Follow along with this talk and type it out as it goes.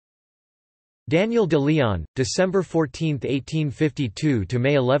Daniel de Leon, December 14, 1852 to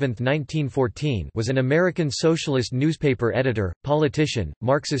May 11, 1914, was an American socialist newspaper editor, politician,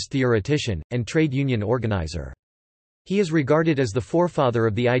 Marxist theoretician, and trade union organizer. He is regarded as the forefather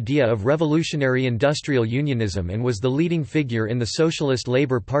of the idea of revolutionary industrial unionism and was the leading figure in the Socialist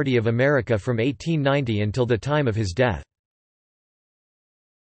Labor Party of America from 1890 until the time of his death.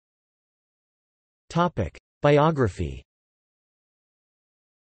 Topic: Biography.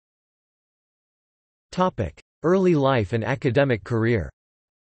 Topic: Early life and academic career.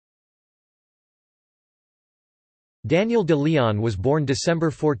 Daniel de Leon was born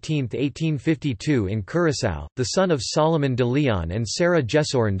December 14, 1852 in Curaçao, the son of Solomon de Leon and Sarah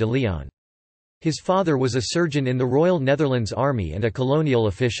Jessorin de Leon. His father was a surgeon in the Royal Netherlands Army and a colonial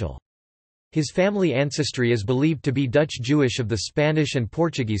official. His family ancestry is believed to be Dutch Jewish of the Spanish and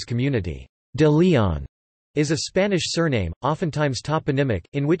Portuguese community. De Leon is a Spanish surname, oftentimes toponymic,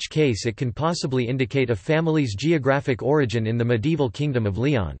 in which case it can possibly indicate a family's geographic origin in the medieval Kingdom of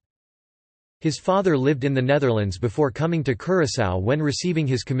Leon. His father lived in the Netherlands before coming to Curaçao when receiving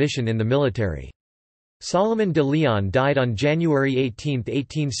his commission in the military. Solomon de Leon died on January 18,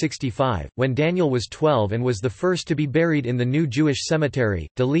 1865, when Daniel was 12 and was the first to be buried in the new Jewish cemetery.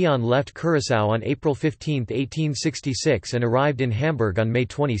 De Leon left Curaçao on April 15, 1866 and arrived in Hamburg on May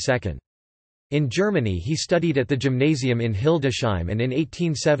 22. In Germany he studied at the Gymnasium in Hildesheim and in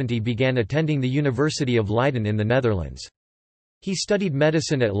 1870 began attending the University of Leiden in the Netherlands. He studied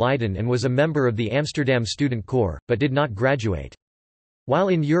medicine at Leiden and was a member of the Amsterdam Student Corps, but did not graduate. While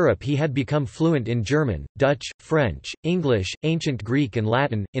in Europe he had become fluent in German, Dutch, French, English, Ancient Greek and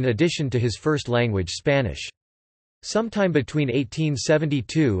Latin, in addition to his first language Spanish. Sometime between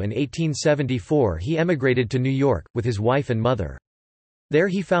 1872 and 1874 he emigrated to New York, with his wife and mother. There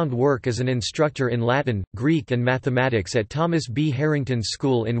he found work as an instructor in Latin, Greek and mathematics at Thomas B. Harrington's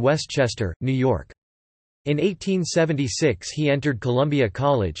School in Westchester, New York. In 1876 he entered Columbia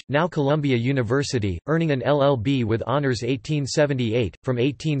College, now Columbia University, earning an LL.B. with honors 1878. From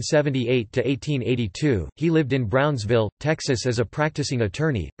 1878 to 1882, he lived in Brownsville, Texas as a practicing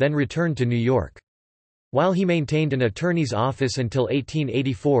attorney, then returned to New York. While he maintained an attorney's office until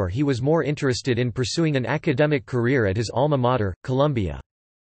 1884, he was more interested in pursuing an academic career at his alma mater, Columbia.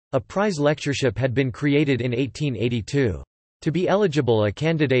 A prize lectureship had been created in 1882. To be eligible, a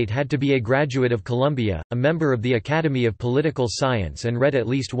candidate had to be a graduate of Columbia, a member of the Academy of Political Science, and read at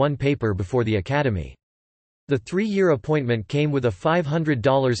least one paper before the Academy. The 3-year appointment came with a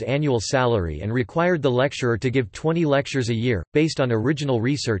 $500 annual salary and required the lecturer to give 20 lectures a year, based on original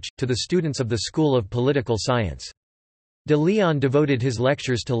research, to the students of the School of Political Science. De Leon devoted his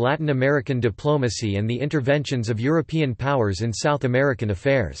lectures to Latin American diplomacy and the interventions of European powers in South American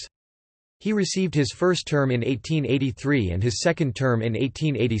affairs. He received his first term in 1883 and his second term in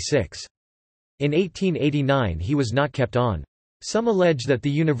 1886. In 1889 he was not kept on. Some allege that the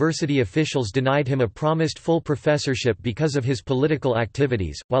university officials denied him a promised full professorship because of his political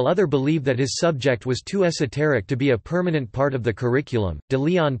activities, while others believe that his subject was too esoteric to be a permanent part of the curriculum. De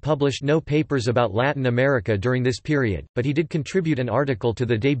Leon published no papers about Latin America during this period, but he did contribute an article to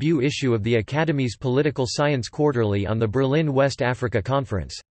the debut issue of the Academy's Political Science Quarterly on the Berlin West Africa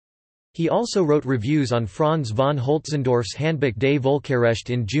Conference. He also wrote reviews on Franz von Holtzendorff's Handbuch des Völkerrechts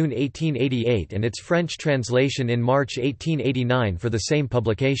in June 1888 and its French translation in March 1889 for the same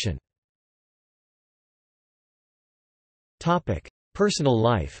publication. Personal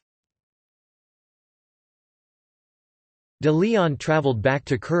life. De Leon traveled back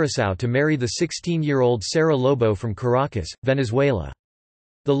to Curaçao to marry the 16-year-old Sarah Lobo from Caracas, Venezuela.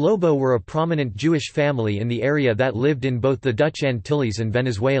 The Lobo were a prominent Jewish family in the area that lived in both the Dutch Antilles and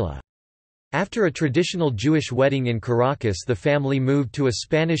Venezuela. After a traditional Jewish wedding in Caracas, the family moved to a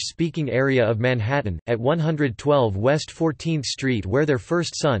Spanish-speaking area of Manhattan, at 112 West 14th Street, where their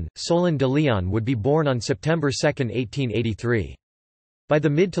first son, Solon de Leon, would be born on September 2, 1883. By the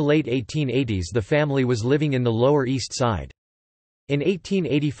mid to late 1880s the family was living in the Lower East Side. In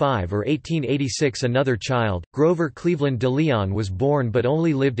 1885 or 1886 another child, Grover Cleveland de Leon, was born but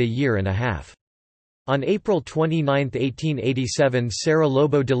only lived a year and a half. On April 29, 1887 Sarah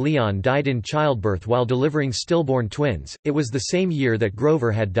Lobo de Leon died in childbirth while delivering stillborn twins. It was the same year that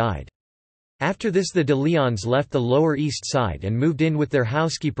Grover had died. After this the de Leons left the Lower East Side and moved in with their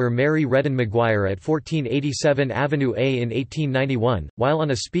housekeeper Mary Redden Maguire at 1487 Avenue A in 1891. While on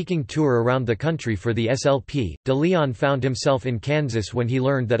a speaking tour around the country for the SLP, de Leon found himself in Kansas when he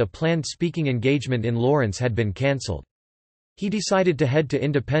learned that a planned speaking engagement in Lawrence had been cancelled. He decided to head to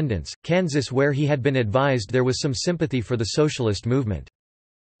Independence, Kansas, where he had been advised there was some sympathy for the socialist movement.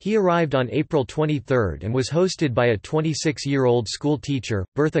 He arrived on April 23 and was hosted by a 26-year-old school teacher,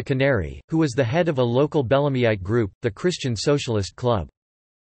 Bertha Canary, who was the head of a local Bellamyite group, the Christian Socialist Club.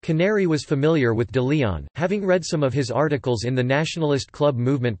 Canary was familiar with de Leon, having read some of his articles in the Nationalist Club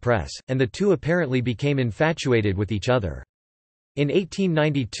movement press, and the two apparently became infatuated with each other. In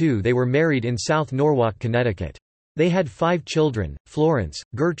 1892 they were married in South Norwalk, Connecticut. They had 5 children, Florence,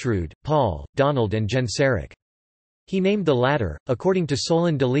 Gertrude, Paul, Donald and Genseric. He named the latter, according to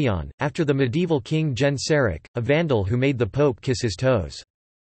Solon de Leon, after the medieval king Genseric, a Vandal who made the Pope kiss his toes.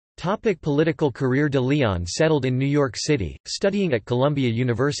 Political career. De Leon settled in New York City, studying at Columbia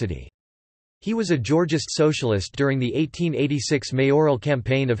University. He was a Georgist socialist during the 1886 mayoral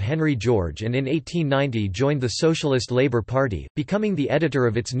campaign of Henry George and in 1890 joined the Socialist Labor Party, becoming the editor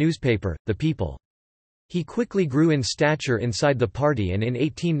of its newspaper, The People. He quickly grew in stature inside the party and in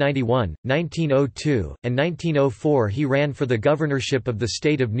 1891, 1902, and 1904 he ran for the governorship of the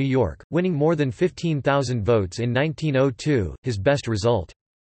state of New York, winning more than 15,000 votes in 1902, his best result.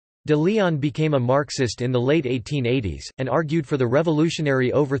 De Leon became a Marxist in the late 1880s, and argued for the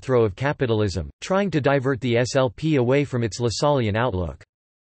revolutionary overthrow of capitalism, trying to divert the SLP away from its Lassallean outlook.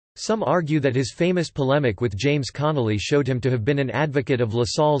 Some argue that his famous polemic with James Connolly showed him to have been an advocate of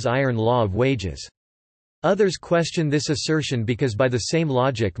Lassalle's iron law of wages. Others question this assertion because by the same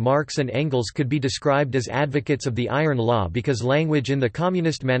logic Marx and Engels could be described as advocates of the Iron Law because language in the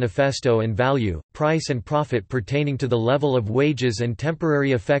Communist Manifesto and value, price and profit pertaining to the level of wages and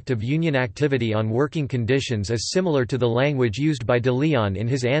temporary effect of union activity on working conditions is similar to the language used by de Leon in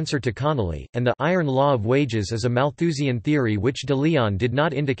his answer to Connolly, and the Iron Law of wages is a Malthusian theory which de Leon did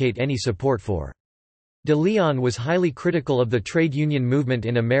not indicate any support for. De Leon was highly critical of the trade union movement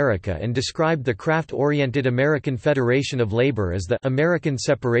in America and described the craft-oriented American Federation of Labor as the American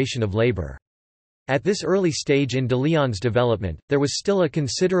separation of labor. At this early stage in de Leon's development, there was still a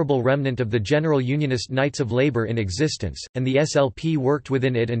considerable remnant of the General Unionist Knights of Labor in existence, and the SLP worked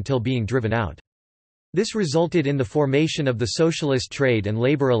within it until being driven out. This resulted in the formation of the Socialist Trade and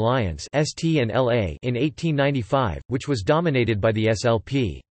Labor Alliance (ST&LA) in 1895, which was dominated by the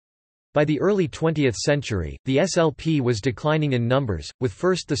SLP. By the early 20th century, the SLP was declining in numbers, with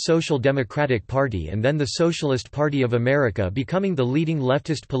first the Social Democratic Party and then the Socialist Party of America becoming the leading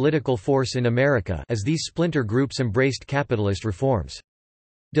leftist political force in America as these splinter groups embraced capitalist reforms.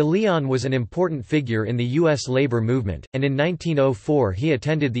 De Leon was an important figure in the U.S. labor movement, and in 1904 he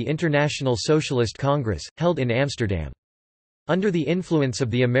attended the International Socialist Congress, held in Amsterdam. Under the influence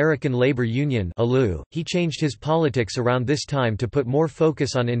of the American Labor Union (ALU), he changed his politics around this time to put more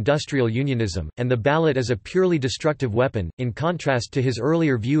focus on industrial unionism, and the ballot as a purely destructive weapon, in contrast to his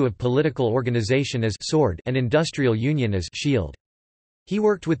earlier view of political organization as sword and industrial union as shield. He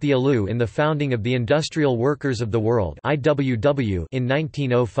worked with the ALU in the founding of the Industrial Workers of the World (IWW) in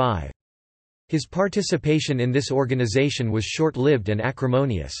 1905. His participation in this organization was short-lived and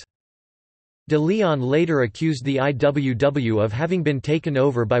acrimonious. De Leon later accused the IWW of having been taken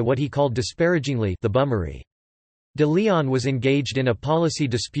over by what he called disparagingly the bummery. De Leon was engaged in a policy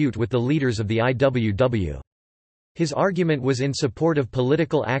dispute with the leaders of the IWW. His argument was in support of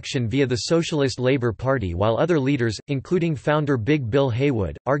political action via the Socialist Labor Party while other leaders, including founder Big Bill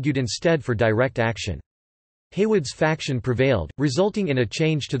Haywood, argued instead for direct action. Haywood's faction prevailed, resulting in a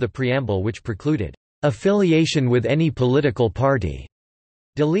change to the preamble which precluded affiliation with any political party.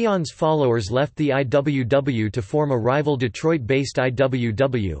 De Leon's followers left the IWW to form a rival Detroit-based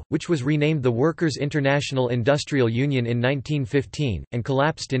IWW, which was renamed the Workers' International Industrial Union in 1915, and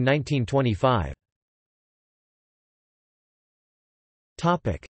collapsed in 1925.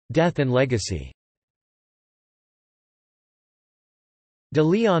 Death and legacy. De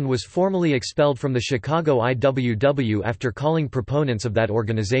Leon was formally expelled from the Chicago IWW after calling proponents of that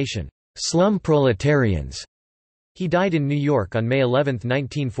organization, "slum proletarians." He died in New York on May 11,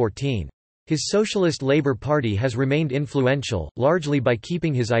 1914. His Socialist Labor Party has remained influential, largely by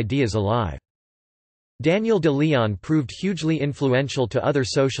keeping his ideas alive. Daniel de Leon proved hugely influential to other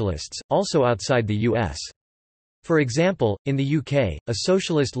socialists, also outside the U.S. For example, in the UK, a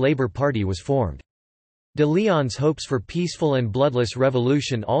Socialist Labour Party was formed. De Leon's hopes for peaceful and bloodless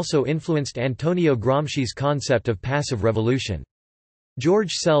revolution also influenced Antonio Gramsci's concept of passive revolution.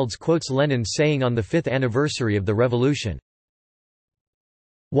 George Seldes quotes Lenin's saying on the 5th anniversary of the revolution,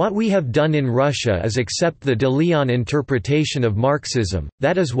 "What we have done in Russia is accept the de Leon interpretation of Marxism,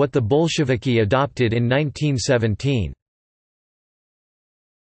 that is what the Bolsheviki adopted in 1917."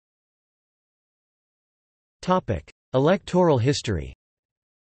 Electoral history.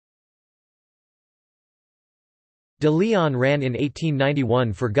 De Leon ran in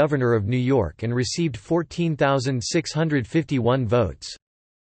 1891 for governor of New York and received 14,651 votes.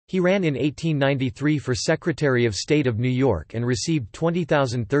 He ran in 1893 for Secretary of State of New York and received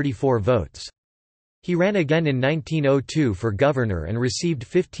 20,034 votes. He ran again in 1902 for governor and received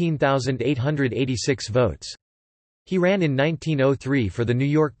 15,886 votes. He ran in 1903 for the New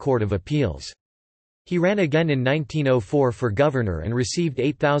York Court of Appeals. He ran again in 1904 for governor and received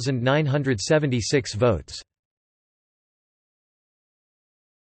 8,976 votes.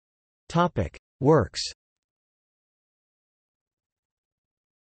 Works.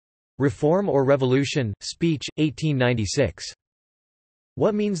 Reform or Revolution? Speech, 1896.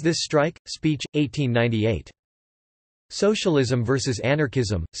 What Means This Strike? Speech, 1898. Socialism versus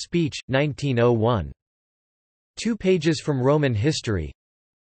Anarchism? Speech, 1901. 2 Pages from Roman History.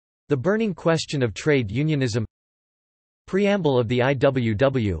 The Burning Question of Trade Unionism. Preamble of the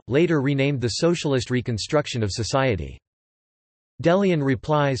IWW, later renamed the Socialist Reconstruction of Society. Delian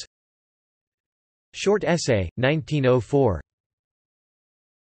Replies. Short Essay, 1904.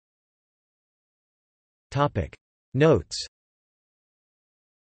 Notes.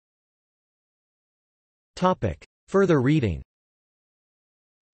 Further reading.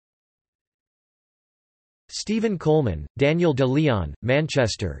 Stephen Coleman, Daniel de Leon,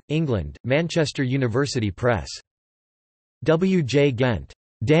 Manchester, England, Manchester University Press. W. J. Gent.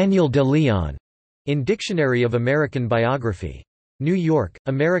 Daniel de Leon. In Dictionary of American Biography. New York,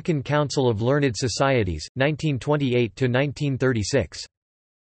 American Council of Learned Societies, 1928–1936.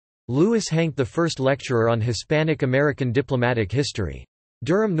 Lewis Hank, the first lecturer on Hispanic American diplomatic history.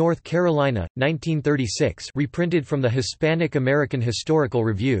 Durham, North Carolina, 1936, reprinted from the Hispanic American Historical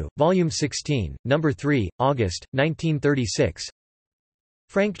Review, Volume 16, No. 3, August, 1936.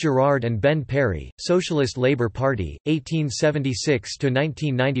 Frank Gerard and Ben Perry, Socialist Labor Party,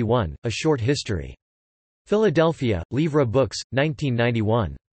 1876–1991, A Short History. Philadelphia, Livre Books,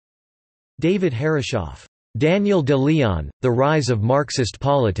 1991. David Harrishoff. Daniel de Leon, The Rise of Marxist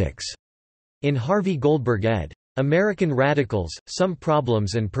Politics. In Harvey Goldberg ed. American Radicals, Some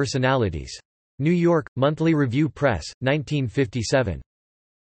Problems and Personalities. New York, Monthly Review Press, 1957.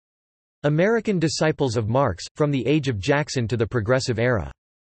 American Disciples of Marx, From the Age of Jackson to the Progressive Era.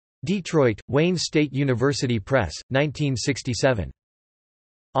 Detroit, Wayne State University Press, 1967.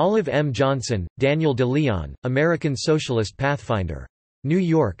 Olive M. Johnson, Daniel de Leon, American Socialist Pathfinder. New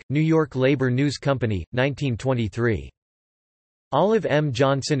York, New York Labor News Company, 1923. Olive M.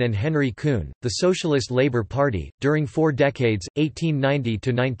 Johnson and Henry Kuhn, The Socialist Labor Party, During 4 Decades,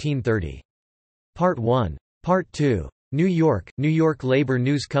 1890–1930. Part 1. Part 2. New York, New York Labor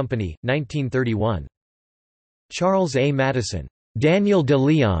News Company, 1931. Charles A. Madison. Daniel de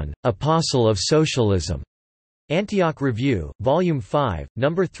Leon, Apostle of Socialism. Antioch Review, Volume 5,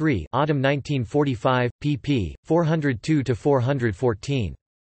 No. 3, Autumn 1945, pp. 402–414.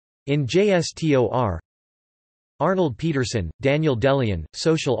 In JSTOR. Arnold Peterson, Daniel de Leon,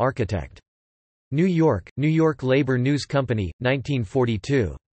 Social Architect. New York, New York Labor News Company,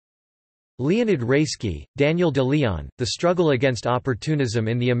 1942. Leonid Raisky, Daniel de Leon, The Struggle Against Opportunism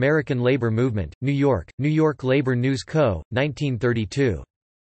in the American Labor Movement, New York, New York Labor News Co., 1932.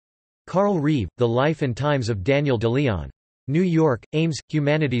 Carl Reeve, The Life and Times of Daniel de Leon. New York, Ames,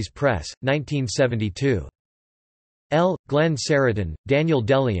 Humanities Press, 1972. L. Glenn Sheridan, Daniel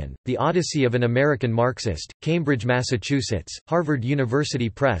de Leon, The Odyssey of an American Marxist, Cambridge, Massachusetts, Harvard University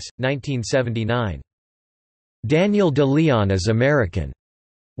Press, 1979. Daniel de Leon is American.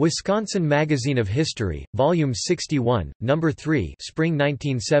 Wisconsin Magazine of History, Volume 61, No. 3, Spring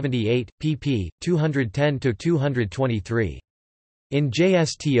 1978, pp. 210–223. In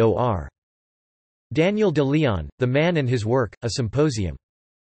JSTOR. Daniel de Leon, The Man and His Work, A Symposium.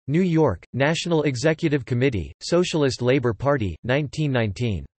 New York, National Executive Committee, Socialist Labor Party,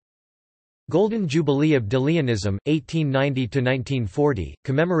 1919. Golden Jubilee of de Leonism, 1890–1940,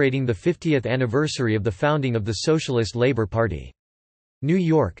 commemorating the 50th anniversary of the founding of the Socialist Labor Party. New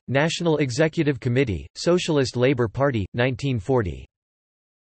York, National Executive Committee, Socialist Labor Party, 1940.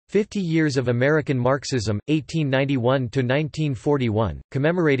 50 Years of American Marxism, 1891–1941,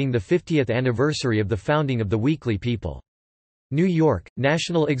 commemorating the 50th anniversary of the founding of the Weekly People. New York,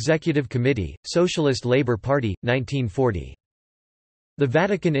 National Executive Committee, Socialist Labor Party, 1940. The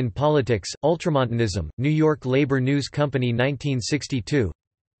Vatican in Politics, Ultramontanism, New York Labor News Company, 1962.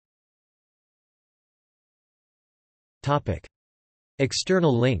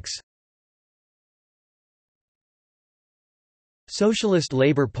 External links. Socialist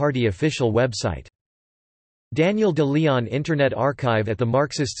Labor Party official website. Daniel de Leon Internet Archive at the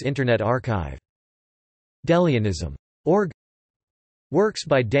Marxists Internet Archive. Deleonism.org. Works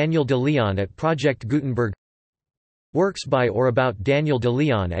by Daniel de Leon at Project Gutenberg. Works by or about Daniel de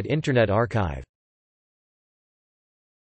Leon at Internet Archive.